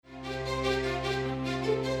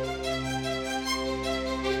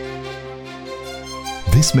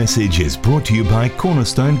This message is brought to you by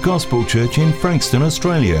Cornerstone Gospel Church in Frankston,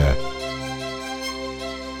 Australia.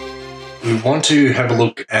 We want to have a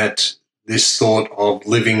look at this thought of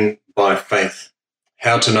living by faith,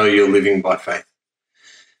 how to know you're living by faith.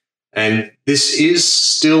 And this is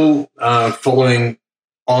still following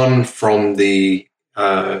on from the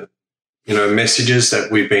messages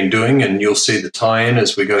that we've been doing, and you'll see the tie-in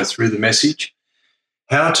as we go through the message.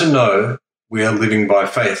 How to know we are living by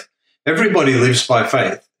faith. Everybody lives by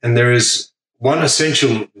faith, and there is one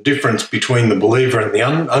essential difference between the believer and the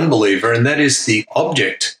unbeliever, and that is the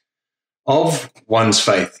object of one's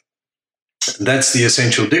faith. That's the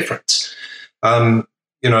essential difference. The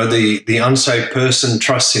unsaved person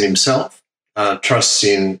trusts in himself, trusts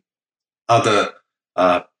in other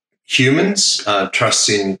humans, trusts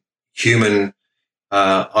in human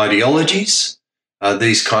ideologies,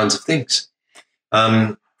 these kinds of things.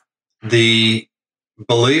 The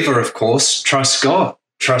believer, of course, trusts God,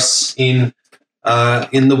 trusts in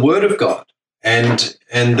the Word of God, and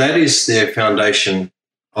that is their foundation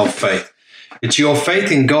of faith. It's your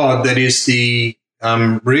faith in God that is the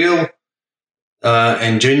real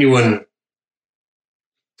and genuine,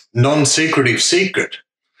 non-secretive secret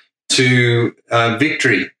to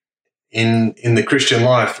victory in the Christian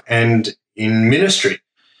life and in ministry.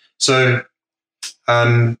 So,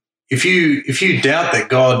 if you doubt that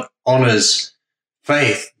God honors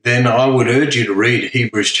faith, then I would urge you to read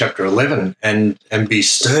Hebrews chapter 11 and be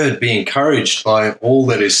stirred, be encouraged by all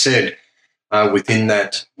that is said within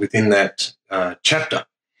that chapter.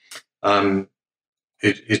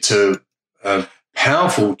 It's a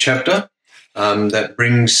powerful chapter that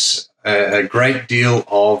brings a great deal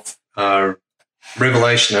of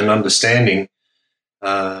revelation and understanding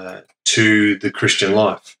to the Christian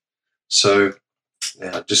life. So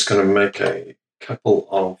I'm just going to make a couple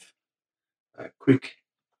of quick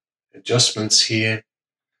adjustments here,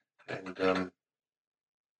 and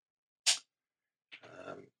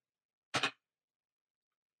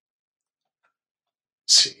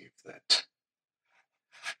see if that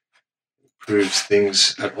improves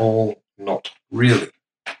things at all. Not really.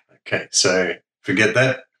 Okay, so forget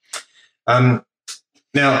that.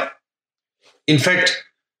 Now, in fact,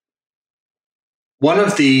 one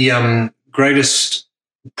of the greatest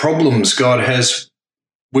problems God has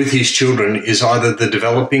with his children is either the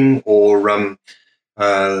developing or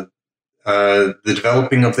the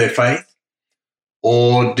developing of their faith,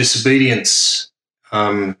 or disobedience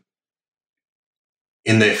in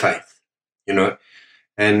their faith.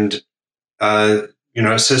 And so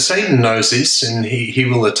Satan knows this, and he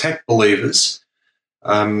will attack believers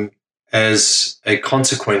as a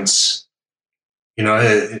consequence.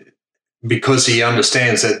 Because he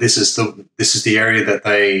understands that this is the area that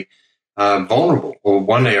they are vulnerable, or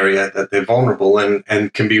one area that they're vulnerable,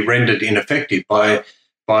 and can be rendered ineffective by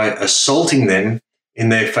assaulting them in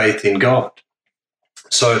their faith in God.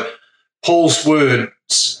 So Paul's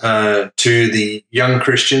words to the young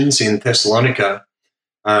Christians in Thessalonica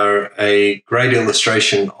are a great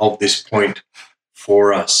illustration of this point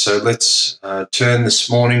for us. So let's turn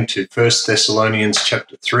this morning to 1 Thessalonians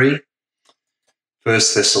chapter 3. 1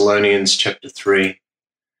 Thessalonians chapter 3,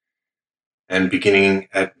 and beginning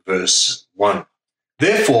at verse 1.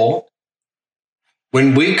 Therefore,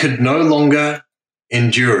 when we could no longer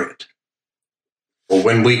endure it, or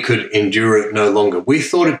when we could endure it no longer, we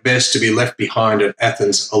thought it best to be left behind at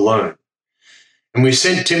Athens alone. And we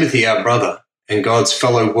sent Timothy, our brother, and God's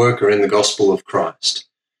fellow worker in the gospel of Christ,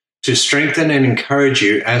 to strengthen and encourage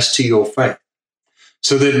you as to your faith,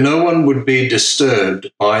 so that no one would be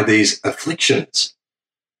disturbed by these afflictions.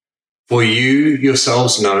 For you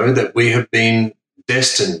yourselves know that we have been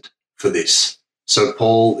destined for this. So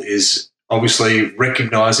Paul is obviously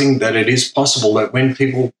recognizing that it is possible that when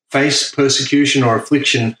people face persecution or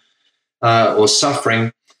affliction or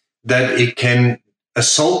suffering, that it can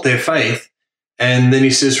assault their faith. And then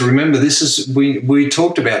he says, remember, this is we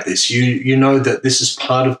talked about this. You know that this is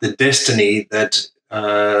part of the destiny that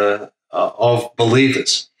of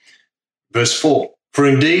believers. Verse 4, for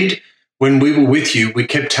indeed, when we were with you, we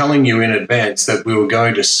kept telling you in advance that we were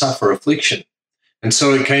going to suffer affliction. And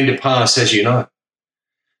so it came to pass, as you know.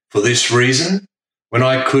 For this reason, when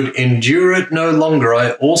I could endure it no longer,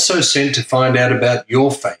 I also sent to find out about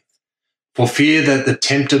your faith, for fear that the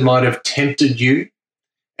tempter might have tempted you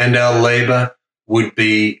and our labor would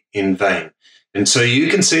be in vain. And so you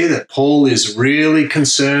can see that Paul is really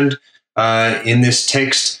concerned in this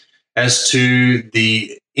text as to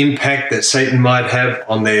the impact that Satan might have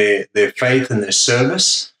on their faith and their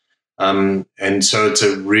service. And so it's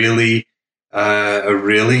a really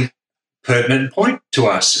pertinent point to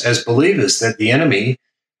us as believers, that the enemy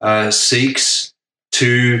seeks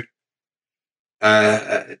to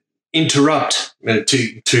interrupt,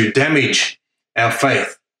 to damage our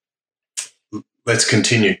faith. Let's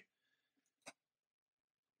continue.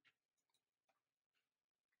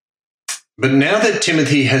 But now that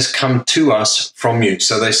Timothy has come to us from you,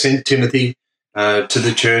 so they sent Timothy to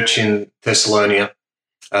the church in Thessalonica,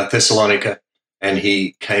 and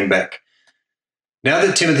he came back. Now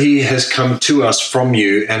that Timothy has come to us from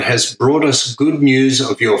you and has brought us good news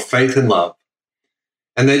of your faith and love,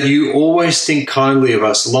 and that you always think kindly of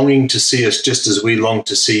us, longing to see us just as we long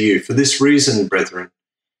to see you. For this reason, brethren,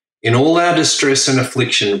 in all our distress and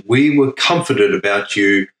affliction, we were comforted about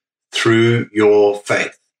you through your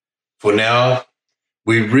faith. For now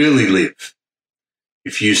we really live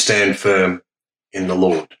if you stand firm in the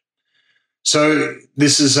Lord. So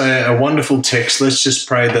this is a wonderful text. Let's just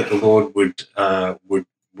pray that the Lord would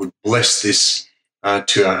bless this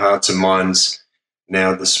to our hearts and minds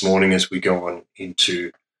now this morning as we go on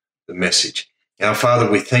into the message. Our Father,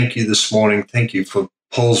 we thank you this morning. Thank you for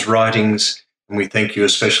Paul's writings, and we thank you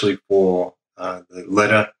especially for the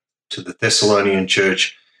letter to the Thessalonian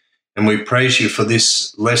church. And we praise you for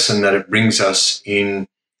this lesson that it brings us in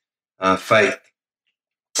faith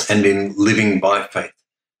and in living by faith.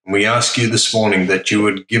 And we ask you this morning that you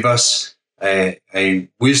would give us a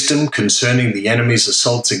wisdom concerning the enemy's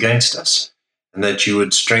assaults against us, and that you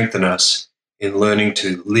would strengthen us in learning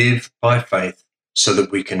to live by faith so that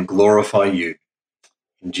we can glorify you.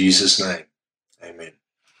 In Jesus' name, amen.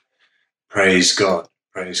 Praise God.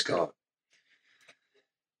 Praise God.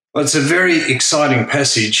 Well, it's a very exciting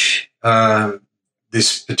passage,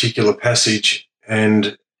 this particular passage,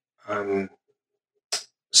 and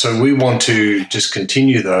so we want to just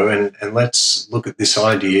continue, though, and let's look at this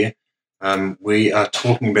idea. We are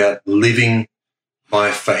talking about living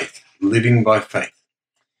by faith, living by faith.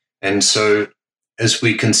 And so as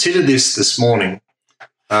we consider this morning,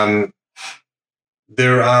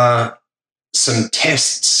 there are some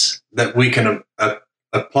tests that we can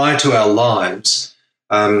apply to our lives,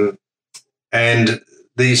 and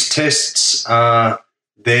these tests are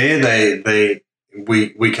there.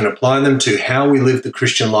 We can apply them to how we live the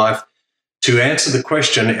Christian life to answer the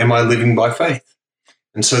question, am I living by faith?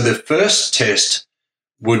 And so the first test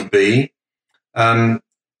would be,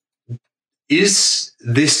 is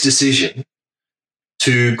this decision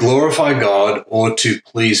to glorify God or to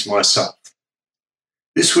please myself?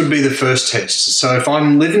 This would be the first test. So if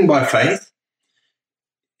I'm living by faith,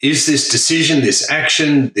 is this decision, this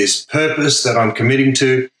action, this purpose that I'm committing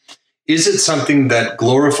to, is it something that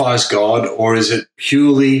glorifies God, or is it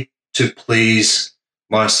purely to please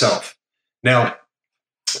myself? Now,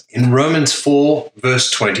 in Romans 4, verse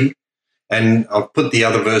 20, and I'll put the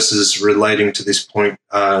other verses relating to this point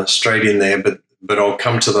straight in there, but I'll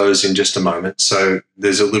come to those in just a moment. So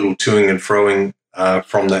there's a little toing and froing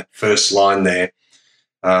from that first line there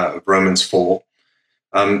of Romans 4.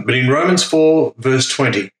 But in Romans 4, verse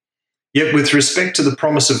 20, yet with respect to the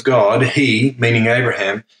promise of God, he, meaning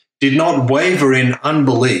Abraham, did not waver in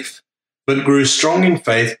unbelief, but grew strong in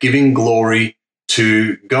faith, giving glory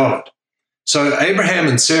to God. So Abraham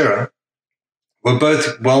and Sarah were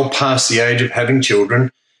both well past the age of having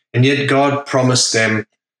children, and yet God promised them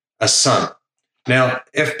a son. Now,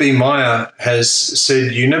 F.B. Meyer has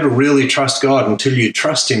said you never really trust God until you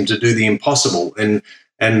trust him to do the impossible. And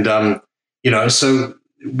so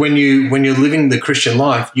when you're living the Christian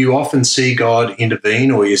life, you often see God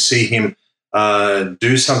intervene, or you see him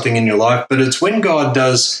do something in your life. But it's when God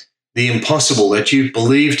does the impossible, that you've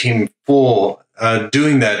believed him for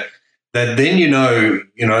doing that, that then you know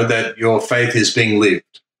that your faith is being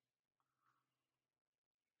lived.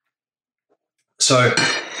 So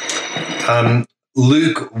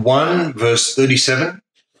Luke 1, verse 37,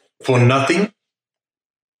 for nothing,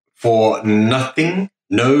 nothing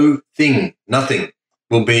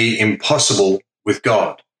will be impossible with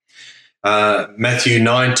God. Matthew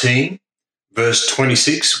 19, verse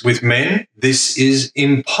 26, with men, this is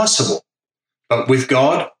impossible, but with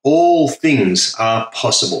God, all things are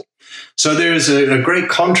possible. So there is a great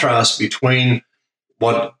contrast between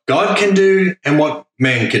what God can do and what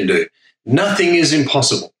man can do. Nothing is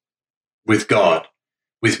impossible with God.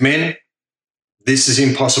 With men, this is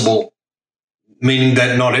impossible, meaning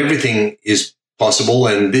that not everything is possible,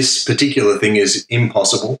 and this particular thing is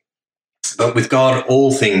impossible. But with God,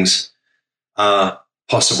 all things are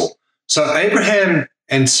possible. So Abraham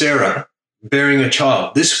and Sarah bearing a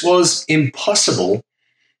child, this was impossible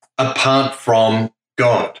apart from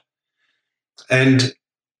God. And,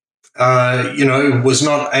 it was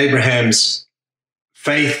not Abraham's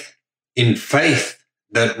faith in faith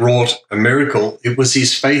that wrought a miracle. It was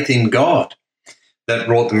his faith in God that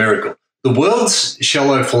wrought the miracle. The world's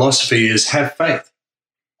shallow philosophy is have faith,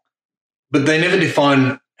 but they never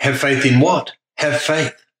define have faith in what? Have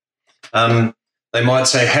faith. They might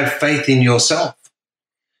say have faith in yourself.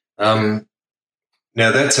 Now,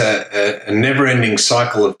 that's a never-ending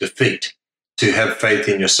cycle of defeat, to have faith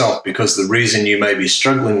in yourself, because the reason you may be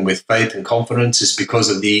struggling with faith and confidence is because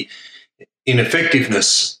of the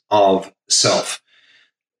ineffectiveness of self.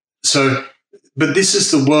 So, but this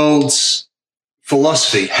is the world's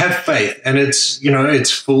philosophy. Have faith, and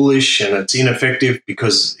it's foolish and it's ineffective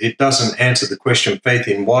because it doesn't answer the question, faith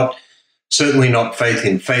in what? Certainly not faith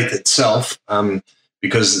in faith itself,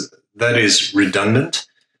 because that is redundant.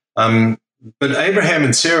 But Abraham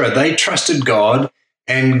and Sarah, they trusted God,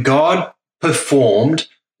 and God performed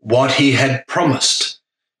what he had promised.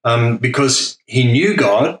 Because he knew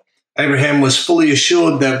God, Abraham was fully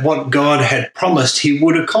assured that what God had promised he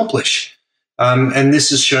would accomplish. And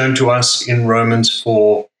this is shown to us in Romans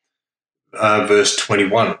 4, verse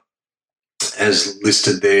 21, as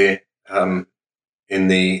listed there in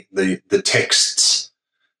the texts.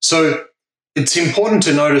 So it's important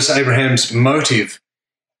to notice Abraham's motive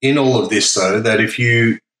in all of this, though, that if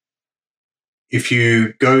you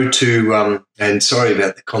go to, and sorry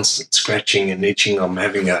about the constant scratching and itching, I'm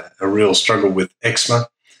having a real struggle with eczema,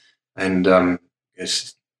 and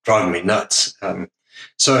it's driving me nuts.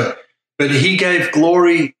 But he gave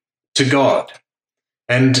glory to God,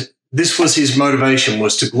 and this was his motivation,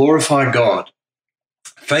 was to glorify God.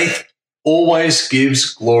 Faith always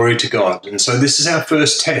gives glory to God, and so this is our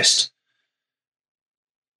first test.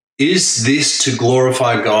 Is this to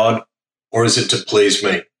glorify God, or is it to please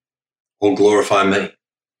me or glorify me?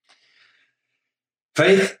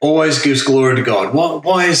 Faith always gives glory to God.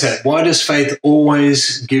 Why is that? Why does faith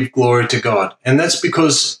always give glory to God? And that's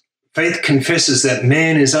because faith confesses that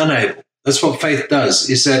man is unable. That's what faith does,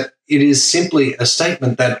 is that it is simply a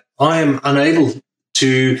statement that I am unable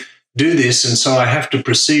to do this, and so I have to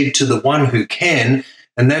proceed to the one who can,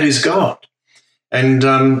 and that is God. And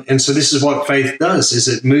so this is what faith does, is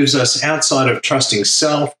it moves us outside of trusting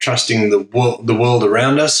self, trusting the world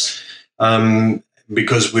around us,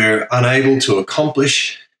 because we're unable to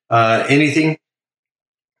accomplish anything,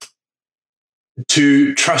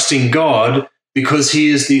 to trusting God because he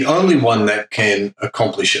is the only one that can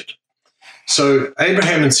accomplish it. So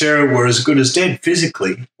Abraham and Sarah were as good as dead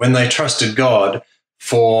physically when they trusted God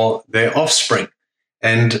for their offspring.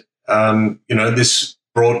 And, this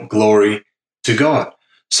brought glory to God.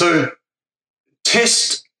 So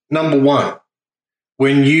test number one,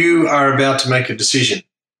 when you are about to make a decision,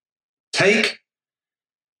 take,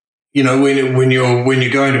 when you're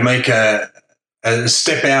going to make a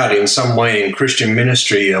step out in some way in Christian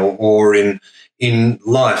ministry or in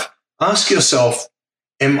life, ask yourself,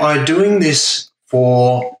 am I doing this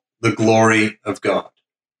for the glory of God,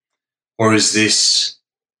 or is this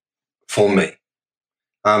for me?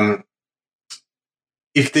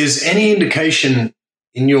 If there's any indication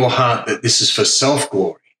in your heart that this is for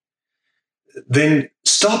self-glory, then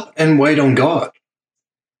stop and wait on God.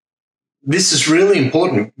 This is really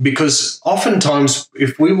important, because oftentimes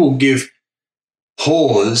if we will give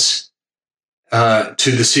pause to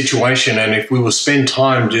the situation, and if we will spend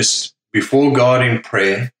time just before God in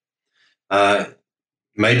prayer,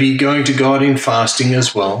 maybe going to God in fasting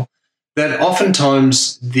as well, that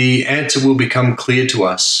oftentimes the answer will become clear to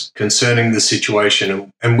us concerning the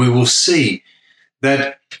situation, and we will see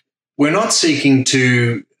that we're not seeking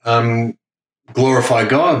to glorify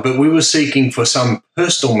God, but we were seeking for some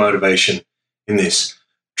personal motivation in this.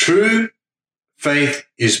 True faith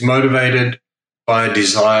is motivated by a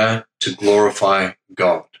desire to glorify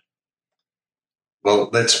God. Well,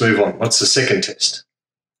 let's move on. What's the second test?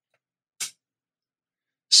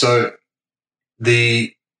 So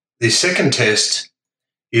the second test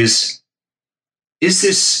is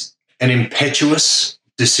this an impetuous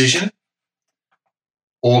decision,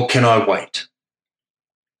 or can I wait?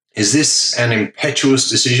 Is this an impetuous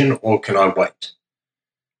decision, or can I wait?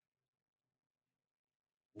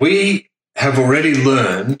 We have already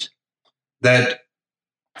learned that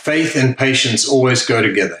faith and patience always go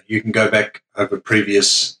together. You can go back over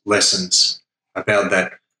previous lessons about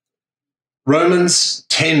that. Romans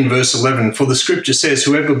 10, verse 11, for the scripture says,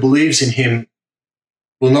 whoever believes in him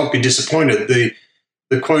will not be disappointed.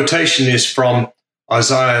 The quotation is from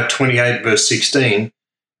Isaiah 28, verse 16.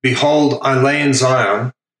 Behold, I lay in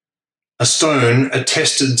Zion a stone, a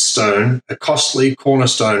tested stone, a costly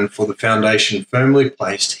cornerstone for the foundation firmly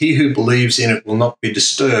placed. He who believes in it will not be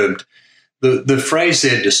disturbed. The phrase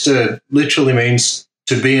there, disturbed, literally means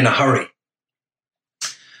to be in a hurry.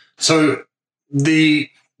 So the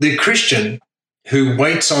Christian who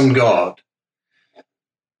waits on God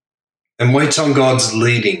and waits on God's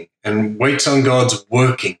leading and waits on God's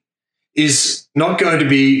working is not going to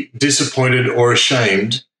be disappointed or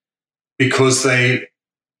ashamed because they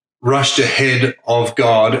rushed ahead of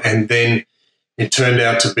God and then it turned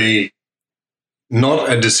out to be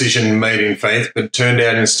not a decision made in faith, but turned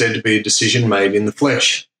out instead to be a decision made in the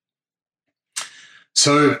flesh.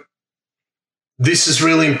 So this is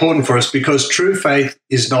really important for us because true faith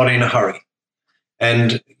is not in a hurry.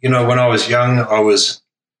 And, when I was young, I was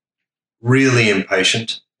really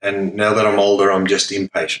impatient. And now that I'm older, I'm just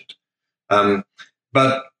impatient.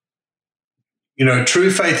 But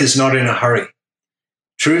true faith is not in a hurry.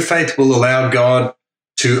 True faith will allow God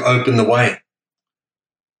to open the way.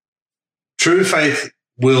 True faith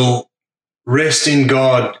will rest in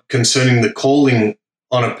God concerning the calling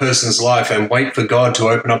on a person's life and wait for God to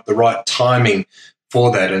open up the right timing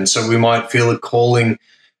for that. And so we might feel a calling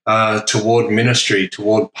toward ministry,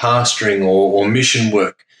 toward pastoring or mission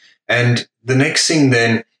work. And the next thing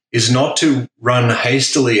then is not to run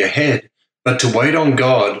hastily ahead, but to wait on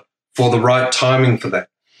God for the right timing for that.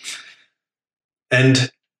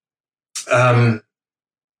 And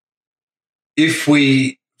if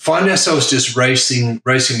we find ourselves just racing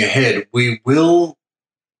ahead, we will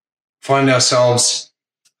find ourselves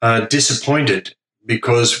disappointed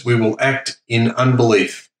because we will act in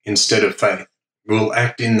unbelief instead of faith. We will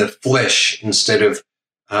act in the flesh instead of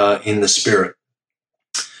in the spirit.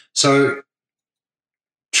 So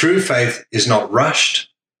true faith is not rushed,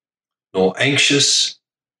 nor anxious,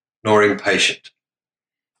 nor impatient.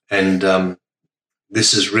 And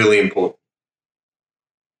this is really important.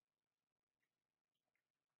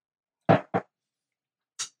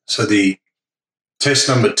 So the test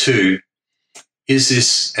number 2, is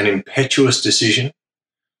this an impetuous decision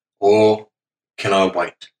or can I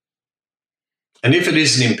wait? And if it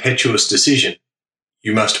is an impetuous decision,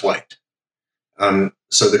 you must wait.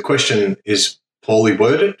 So the question is poorly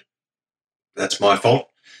worded. That's my fault.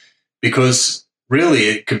 Because really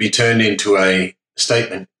it could be turned into a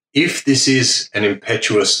statement. If this is an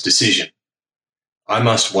impetuous decision, I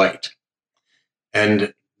must wait.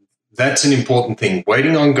 And that's an important thing.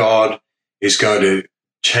 Waiting on God is going to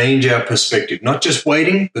change our perspective. Not just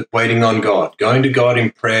waiting, but waiting on God. Going to God in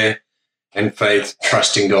prayer and faith,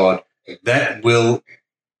 trusting God. That will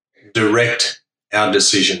direct our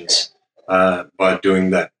decisions by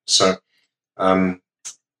doing that. So,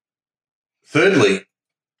 thirdly,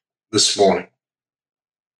 this morning,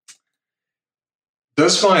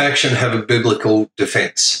 does my action have a biblical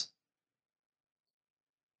defense?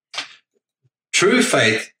 True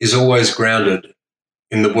faith is always grounded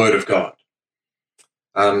in the Word of God.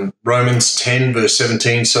 Romans 10, verse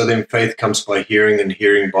 17, so then faith comes by hearing and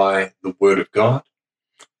hearing by the Word of God.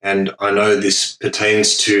 And I know this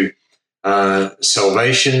pertains to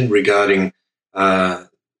salvation regarding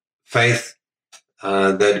faith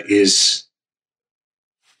that is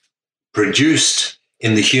produced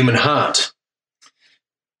in the human heart.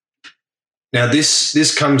 Now,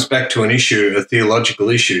 this comes back to an issue, a theological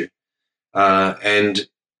issue, and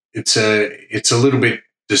it's a little bit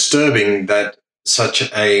disturbing that such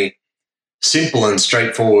a simple and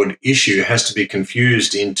straightforward issue has to be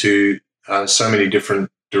confused into so many different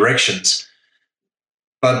directions.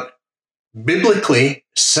 But biblically,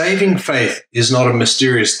 saving faith is not a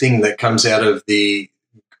mysterious thing that comes out of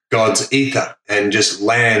God's ether and just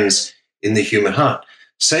lands in the human heart.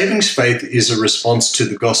 Saving faith is a response to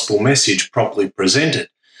the gospel message properly presented,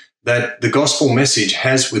 that the gospel message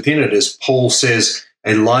has within it, as Paul says,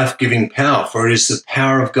 a life-giving power, for it is the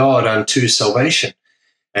power of God unto salvation.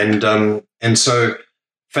 And so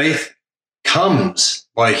faith comes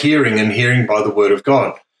by hearing and hearing by the word of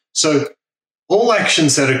God. So all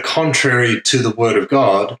actions that are contrary to the word of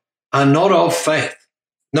God are not of faith.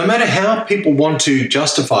 No matter how people want to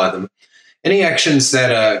justify them, any actions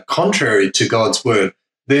that are contrary to God's word,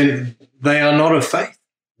 then they are not of faith.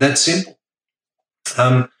 That's simple.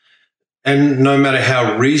 And no matter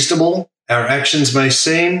how reasonable our actions may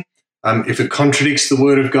seem, if it contradicts the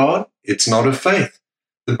word of God, it's not of faith.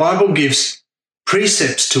 The Bible gives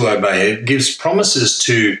precepts to obey. It gives promises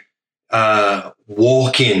to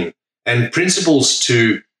walk in and principles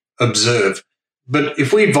to observe. But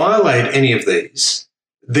if we violate any of these,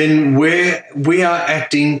 then we are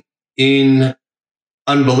acting in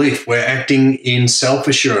unbelief. We're acting in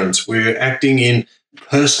self-assurance. We're acting in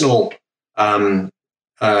personal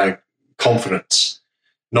confidence,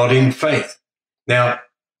 not in faith. Now,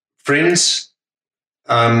 friends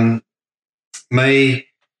may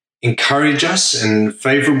encourage us and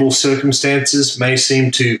favorable circumstances may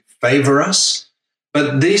seem to favor us,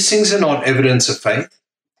 but these things are not evidence of faith.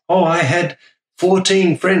 Oh, I had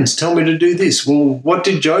 14 friends tell me to do this. Well, what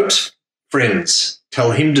did Job's friends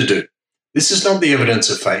tell him to do. This is not the evidence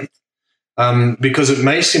of faith, because it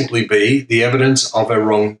may simply be the evidence of a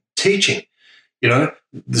wrong teaching. The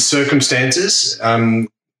circumstances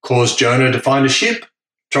caused Jonah to find a ship,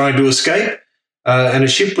 trying to escape, and a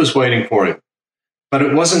ship was waiting for him. But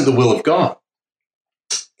it wasn't the will of God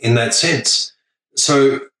in that sense.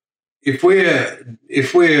 So if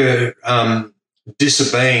we're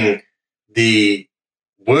disobeying the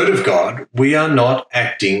word of God, we are not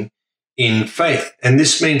acting in faith. And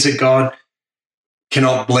this means that God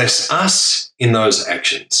cannot bless us in those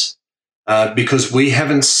actions because we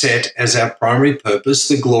haven't set as our primary purpose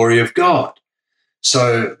the glory of God.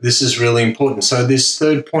 So this is really important. So this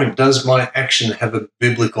third point, does my action have a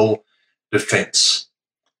biblical defense?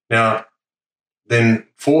 Now, then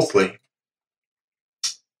fourthly,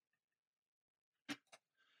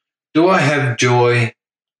 do I have joy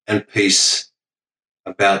and peace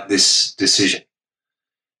about this decision?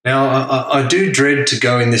 Now, I do dread to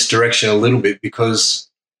go in this direction a little bit because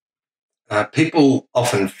people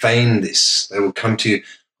often feign this. They will come to you,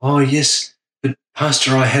 oh, yes, but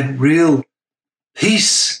Pastor, I had real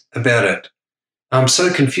peace about it. I'm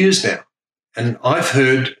so confused now. And I've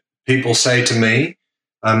heard people say to me,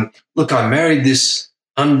 look, I married this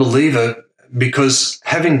unbeliever because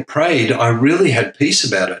having prayed, I really had peace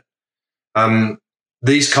about it.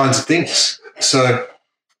 These kinds of things. So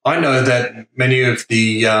I know that many of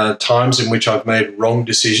the times in which I've made wrong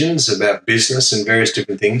decisions about business and various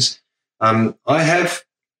different things, I have,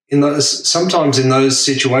 sometimes in those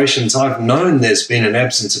situations, I've known there's been an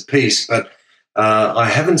absence of peace, but I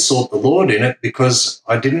haven't sought the Lord in it because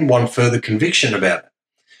I didn't want further conviction about it.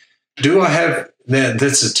 Do I have, now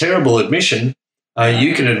that's a terrible admission.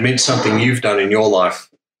 You can admit something you've done in your life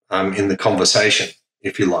in the conversation,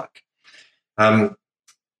 if you like,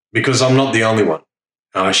 because I'm not the only one.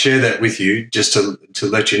 I share that with you just to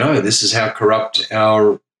let you know this is how corrupt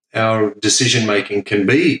our decision-making can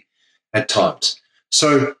be at times.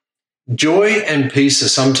 So joy and peace are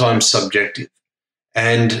sometimes subjective,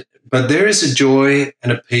 but there is a joy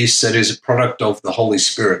and a peace that is a product of the Holy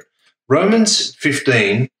Spirit. Romans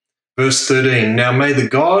 15, verse 13, now may the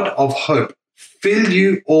God of hope fill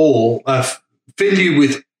you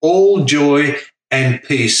with all joy and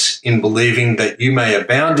peace in believing, that you may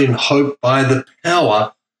abound in hope by the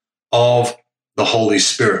power of the Holy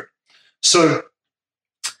Spirit. So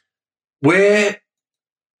where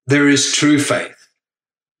there is true faith,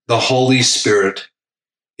 the Holy Spirit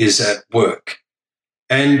is at work.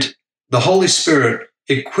 And the Holy Spirit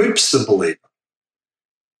equips the believer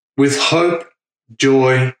with hope,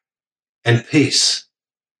 joy, and peace.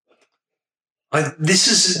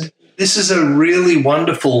 This is a really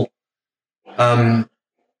wonderful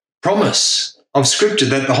promise of Scripture,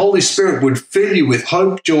 that the Holy Spirit would fill you with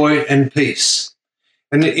hope, joy, and peace.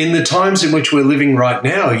 And in the times in which we're living right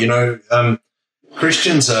now,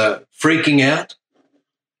 Christians are freaking out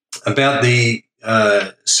about the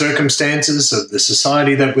circumstances of the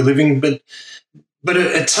society that we're living, but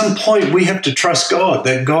at some point we have to trust God,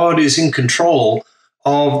 that God is in control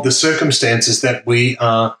of the circumstances that we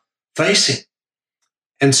are facing.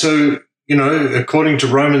 And so, according to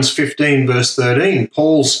Romans 15, verse 13,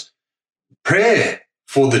 Paul's prayer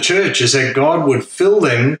for the church is that God would fill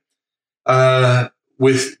them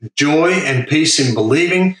with joy and peace in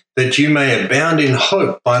believing, that you may abound in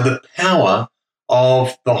hope by the power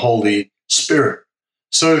of the Holy Spirit.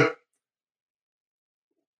 So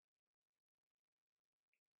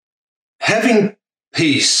having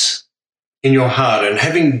peace in your heart and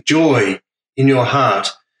having joy in your heart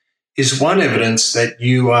is one evidence that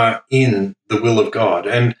you are in the will of God.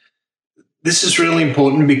 And this is really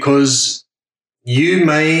important because you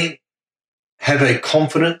may have a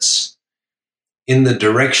confidence in the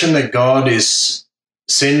direction that God is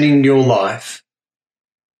sending your life,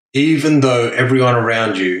 even though everyone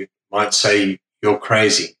around you might say you're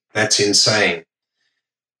crazy, that's insane.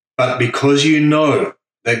 But because you know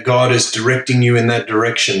that God is directing you in that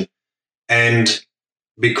direction, and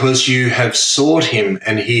because you have sought him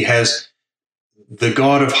and the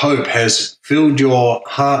God of hope has filled your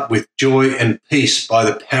heart with joy and peace by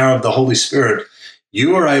the power of the Holy Spirit,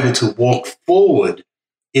 you are able to walk forward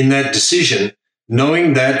in that decision,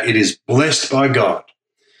 knowing that it is blessed by God.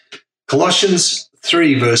 Colossians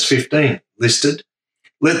 3, verse 15, listed,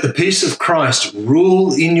 let the peace of Christ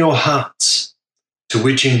rule in your hearts, to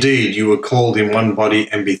which indeed you were called in one body,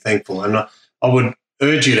 and be thankful. And I would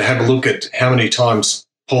urge you to have a look at how many times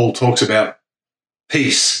Paul talks about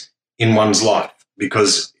peace in one's life,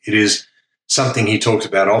 because it is something he talks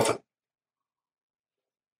about often.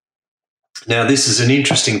 Now, this is an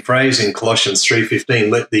interesting phrase in Colossians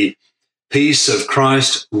 3:15, let the peace of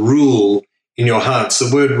Christ rule in your hearts.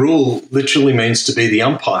 The word rule literally means to be the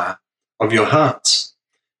umpire of your hearts.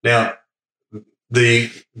 Now,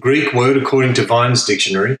 the Greek word, according to Vine's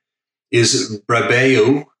dictionary, is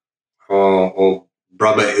brabeu or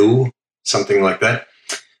brabeu, something like that.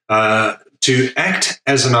 To act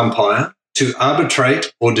as an umpire, to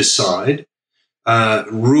arbitrate or decide,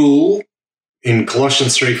 rule, in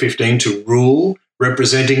Colossians 3:15, to rule,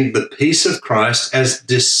 representing the peace of Christ as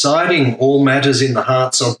deciding all matters in the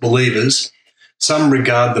hearts of believers. Some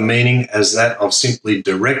regard the meaning as that of simply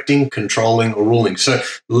directing, controlling, or ruling. So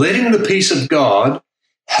letting the peace of God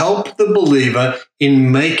help the believer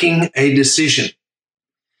in making a decision.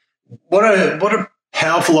 What a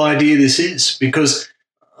powerful idea this is, because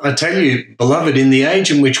I tell you, beloved, in the age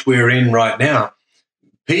in which we're in right now,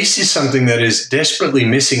 peace is something that is desperately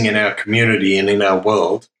missing in our community and in our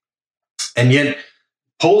world. And yet,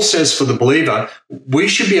 Paul says for the believer, we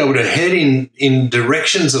should be able to head in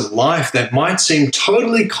directions of life that might seem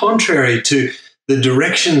totally contrary to the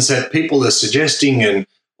directions that people are suggesting and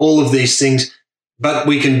all of these things. But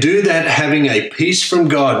we can do that having a peace from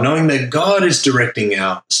God, knowing that God is directing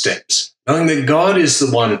our steps, knowing that God is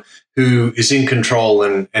the one who is in control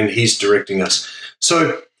and he's directing us.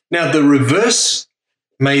 So now the reverse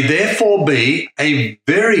may therefore be a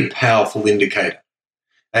very powerful indicator,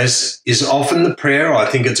 as is often the prayer. I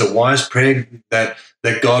think it's a wise prayer that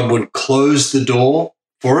God would close the door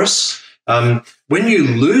for us. When you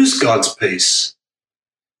lose God's peace,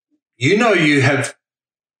 you have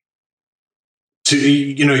to,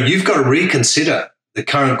 you've got to reconsider the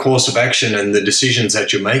current course of action and the decisions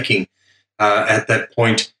that you're making at that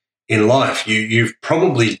point in life. You've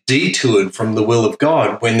probably detoured from the will of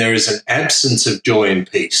God when there is an absence of joy and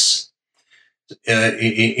peace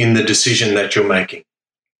in the decision that you're making.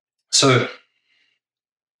 So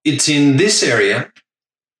it's in this area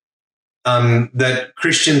that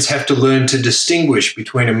Christians have to learn to distinguish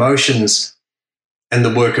between emotions and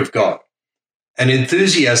the work of God. An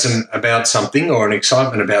enthusiasm about something or an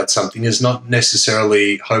excitement about something is not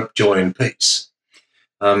necessarily hope, joy, and peace.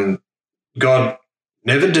 God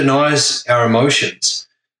never denies our emotions,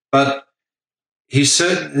 but he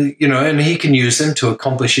certainly, and he can use them to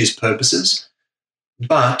accomplish his purposes.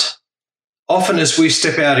 But often as we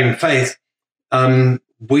step out in faith,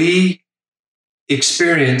 we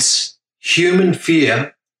experience human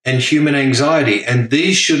fear and human anxiety, and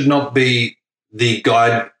these should not be the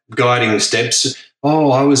guiding steps. Oh,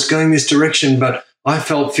 I was going this direction, but I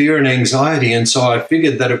felt fear and anxiety, and so I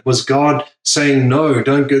figured that it was God saying, no,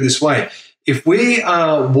 don't go this way. If we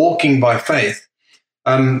are walking by faith,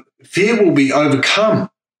 fear will be overcome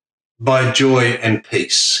by joy and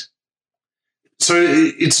peace. So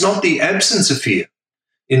it's not the absence of fear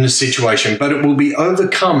in the situation, but it will be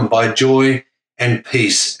overcome by joy and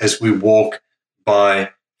peace as we walk by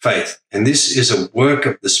faith. And this is a work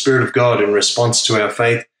of the Spirit of God in response to our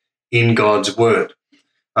faith in God's word.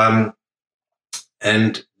 And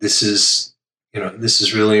this is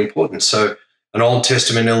really important. So an Old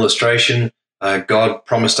Testament illustration, God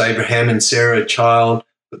promised Abraham and Sarah a child,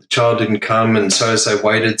 but the child didn't come. And so as they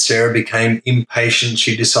waited, Sarah became impatient.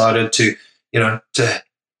 She decided to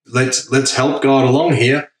let's help God along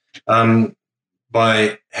here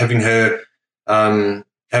by having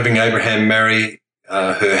Abraham marry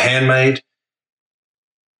her handmaid.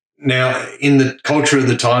 Now, in the culture of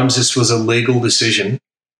the times, this was a legal decision,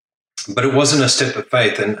 but it wasn't a step of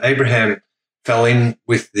faith. And Abraham fell in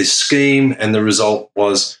with this scheme, and the result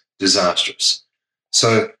was disastrous.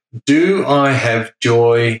 So, do I have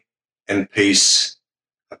joy and peace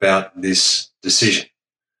about this decision?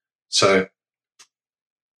 So,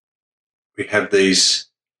 we have these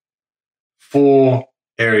 4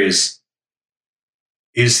 areas.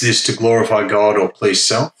 Is this to glorify God or please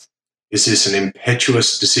self? Is this an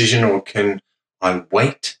impetuous decision, or can I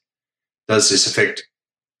wait? Does this affect,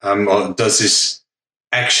 or does this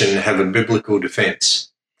action have a biblical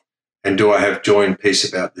defense? And do I have joy and peace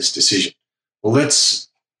about this decision? Well, let's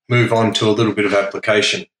move on to a little bit of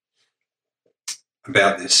application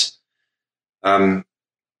about this. I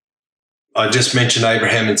just mentioned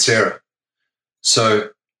Abraham and Sarah. So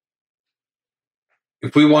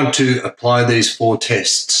if we want to apply these 4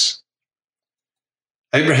 tests,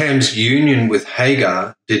 Abraham's union with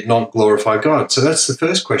Hagar did not glorify God. So that's the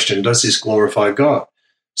first question. Does this glorify God?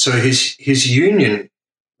 So his union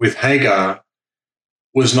with Hagar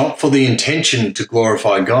was not for the intention to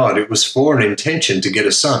glorify God. It was for an intention to get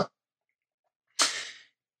a son.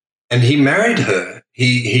 And he married her.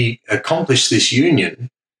 He accomplished this union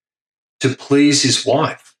to please his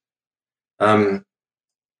wife.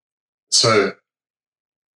 So,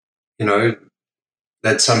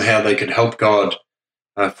 that somehow they could help God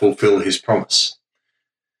fulfill his promise.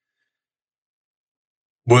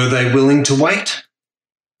 Were they willing to wait?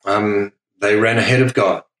 They ran ahead of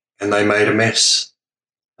God and they made a mess.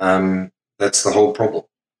 That's the whole problem.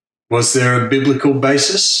 Was there a biblical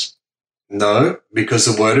basis? No, because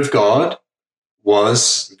the word of God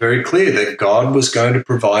was very clear that God was going to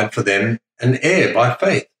provide for them an heir by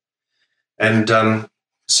faith. And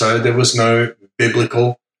so there was no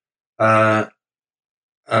biblical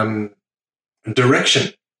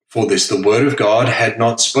direction for this. The word of God had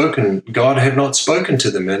not spoken. God had not spoken to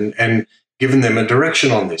them and given them a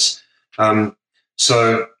direction on this.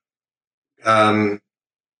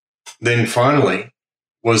 Then finally,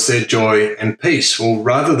 was there joy and peace? Well,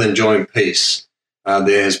 rather than joy and peace,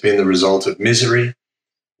 there has been the result of misery,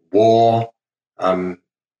 war,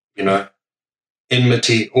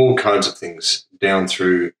 enmity, all kinds of things down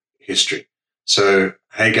through history. So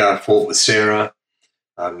Hagar fought with Sarah.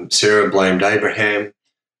 Sarah blamed Abraham.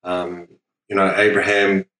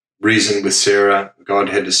 Abraham reasoned with Sarah. God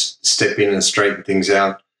had to step in and straighten things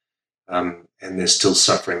out, and they're still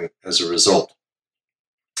suffering as a result.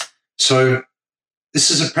 So this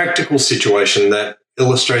is a practical situation that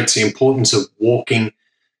illustrates the importance of walking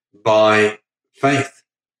by faith.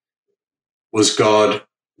 Was God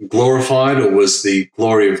glorified, or was the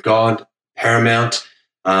glory of God paramount?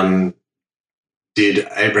 Did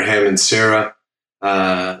Abraham and Sarah,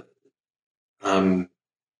 were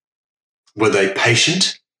they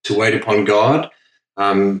patient to wait upon God?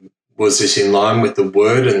 Was this in line with the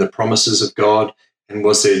word and the promises of God? And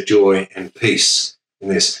was there joy and peace in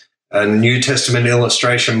this? A New Testament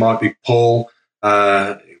illustration might be Paul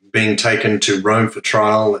being taken to Rome for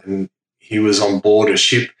trial, and he was on board a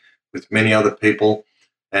ship with many other people,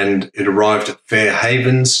 and it arrived at Fair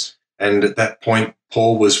Havens. And at that point,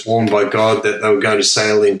 Paul was warned by God that they were going to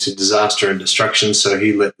sail into disaster and destruction, so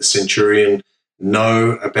he let the centurion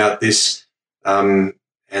know about this and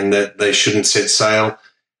that they shouldn't set sail.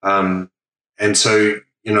 And so,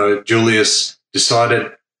 Julius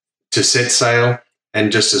decided to set sail,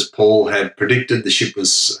 and just as Paul had predicted, the ship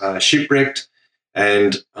was shipwrecked,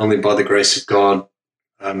 and only by the grace of God,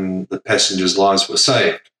 the passengers' lives were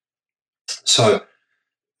saved. So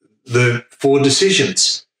the 4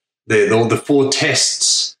 decisions there, or the 4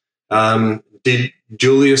 tests. Did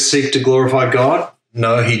Julius seek to glorify God?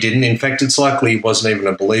 No, he didn't. In fact, it's likely he wasn't even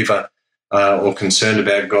a believer or concerned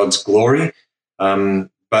about God's glory,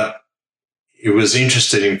 but he was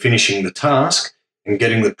interested in finishing the task and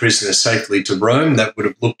getting the prisoner safely to Rome. That would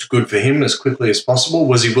have looked good for him as quickly as possible.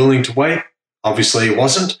 Was he willing to wait? Obviously he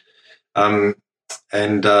wasn't. And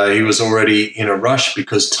he was already in a rush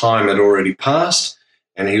because time had already passed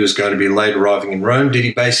and he was going to be late arriving in Rome. Did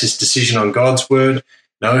he base his decision on God's word?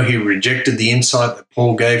 No, he rejected the insight that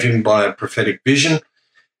Paul gave him by a prophetic vision,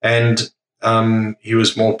 and he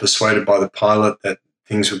was more persuaded by the pilot that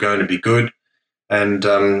things were going to be good. And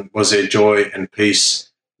was there joy and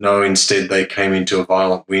peace? No, instead they came into a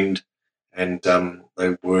violent wind and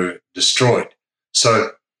they were destroyed.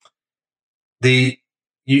 So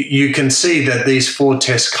you can see that these 4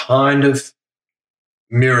 tests kind of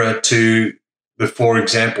mirror to the 4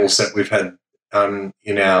 examples that we've had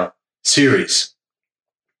in our series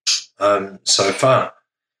so far.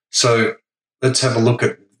 So let's have a look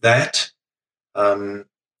at that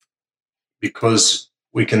because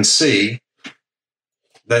we can see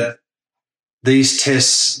that these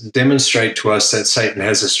tests demonstrate to us that Satan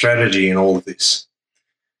has a strategy in all of this.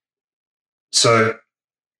 So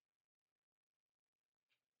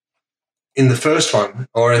in the first one,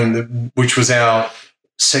 which was our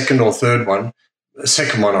second or third one, the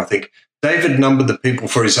second one, I think, David numbered the people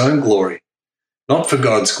for his own glory, not for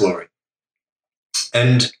God's glory.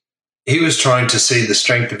 And he was trying to see the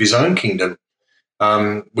strength of his own kingdom,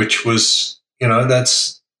 which was,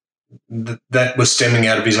 that was stemming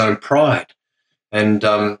out of his own pride. And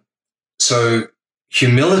so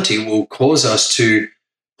humility will cause us to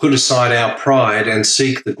put aside our pride and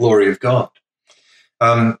seek the glory of God.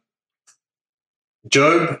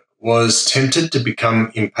 Job was tempted to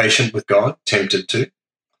become impatient with God, tempted to,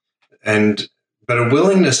 but a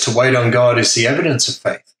willingness to wait on God is the evidence of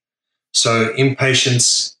faith. So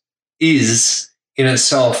impatience is in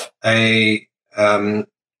itself an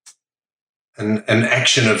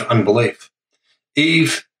action of unbelief.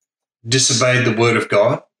 Eve disobeyed the word of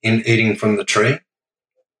God in eating from the tree.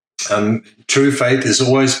 True faith is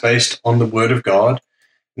always based on the word of God.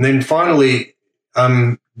 And then finally,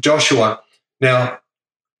 Joshua. Now,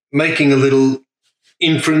 making a little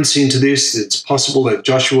inference into this, it's possible that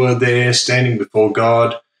Joshua there, standing before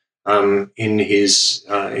God in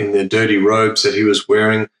the dirty robes that he was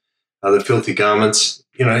wearing, the filthy garments,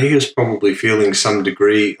 he was probably feeling some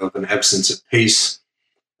degree of an absence of peace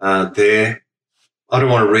there. I don't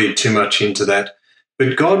want to read too much into that.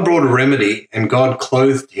 But God brought a remedy, and God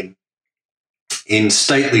clothed him in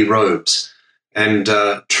stately robes. And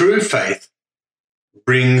true faith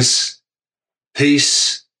brings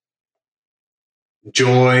peace,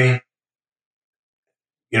 joy,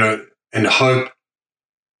 and hope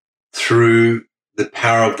through the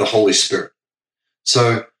power of the Holy Spirit.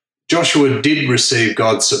 So Joshua did receive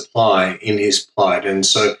God's supply in his plight. And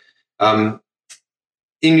so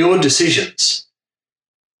in your decisions,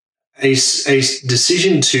 a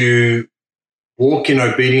decision to walk in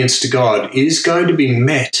obedience to God is going to be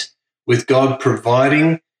met with God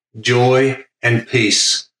providing joy and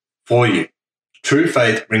peace for you. True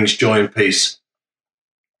faith brings joy and peace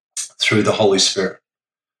through the Holy Spirit.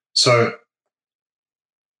 So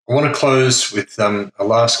I want to close with a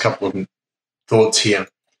last couple of thoughts here.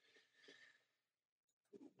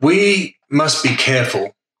 We must be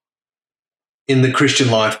careful in the Christian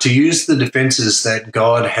life to use the defenses that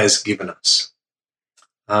God has given us.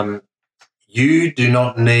 You do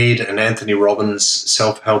not need an Anthony Robbins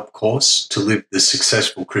self-help course to live the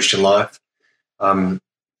successful Christian life.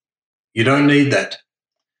 You don't need that.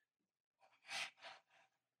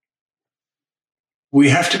 We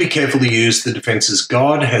have to be careful to use the defenses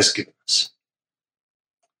God has given us.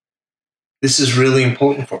 This is really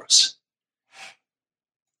important for us.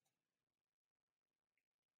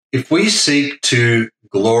 If we seek to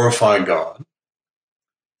glorify God,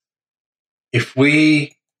 if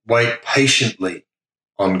we wait patiently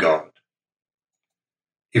on God,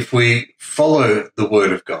 if we follow the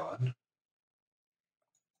Word of God,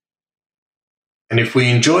 and if we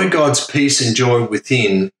enjoy God's peace and joy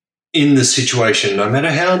within in the situation, no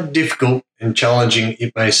matter how difficult and challenging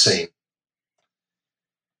it may seem,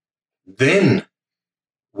 then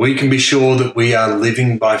we can be sure that we are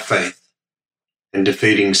living by faith and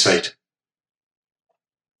defeating Satan.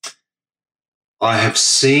 I have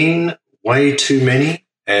seen way too many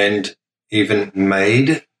and even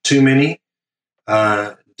made too many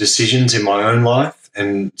decisions in my own life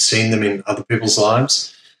and seen them in other people's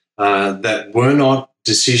lives that were not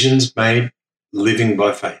decisions made living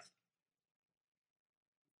by faith.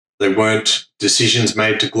 They weren't decisions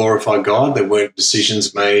made to glorify God. They weren't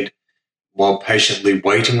decisions made while patiently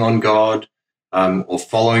waiting on God or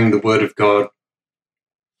following the Word of God,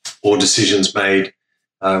 or decisions made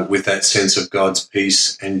with that sense of God's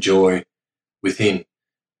peace and joy within.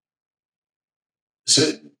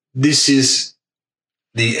 So this is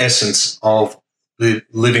the essence of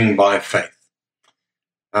living by faith.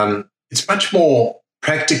 It's much more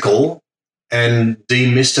practical and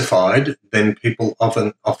demystified than people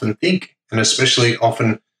often think, and especially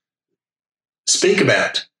often speak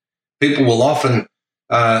about. People will often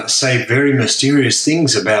say very mysterious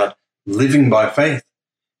things about living by faith,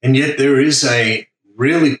 and yet there is a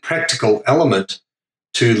really practical element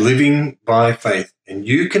to living by faith. And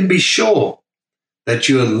you can be sure that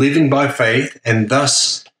you are living by faith and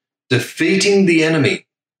thus defeating the enemy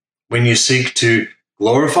when you seek to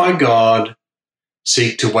glorify God,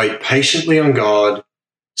 seek to wait patiently on God,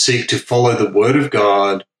 seek to follow the Word of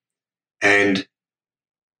God, and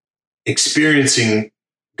experiencing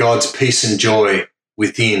God's peace and joy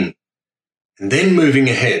within, and then moving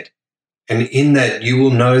ahead. And in that, you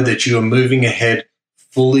will know that you are moving ahead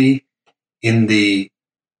fully in the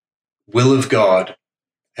will of God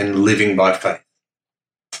and living by faith.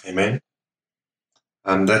 Amen.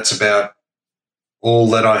 That's about all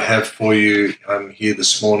that I have for you here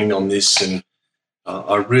this morning on this. And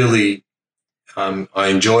I really, I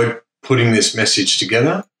enjoyed putting this message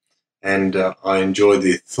together, and I enjoy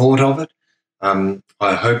the thought of it.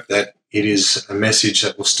 I hope that it is a message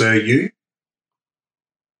that will stir you,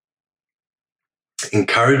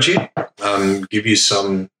 encourage you, give you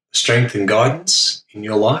some strength and guidance in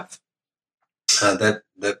your life. That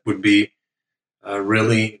would be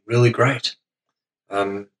really, really great.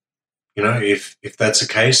 If that's the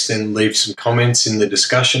case, then leave some comments in the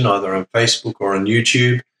discussion, either on Facebook or on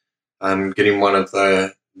YouTube. Get in one of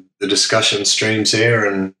the discussion streams there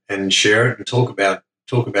and share it and talk about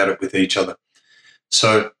it with each other.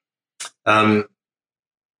 So, and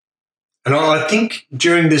I think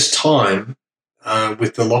during this time,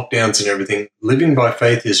 with the lockdowns and everything, living by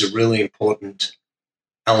faith is a really important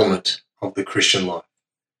element of the Christian life.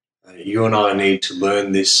 You and I need to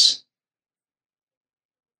learn this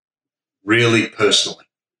really personally.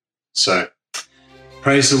 So,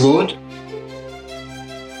 praise the Lord.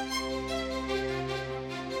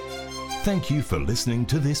 Thank you for listening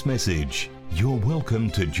to this message. You're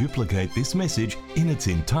welcome to duplicate this message in its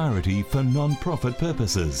entirety for non-profit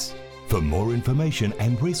purposes. For more information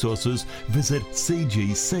and resources, visit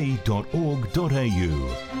cgc.org.au.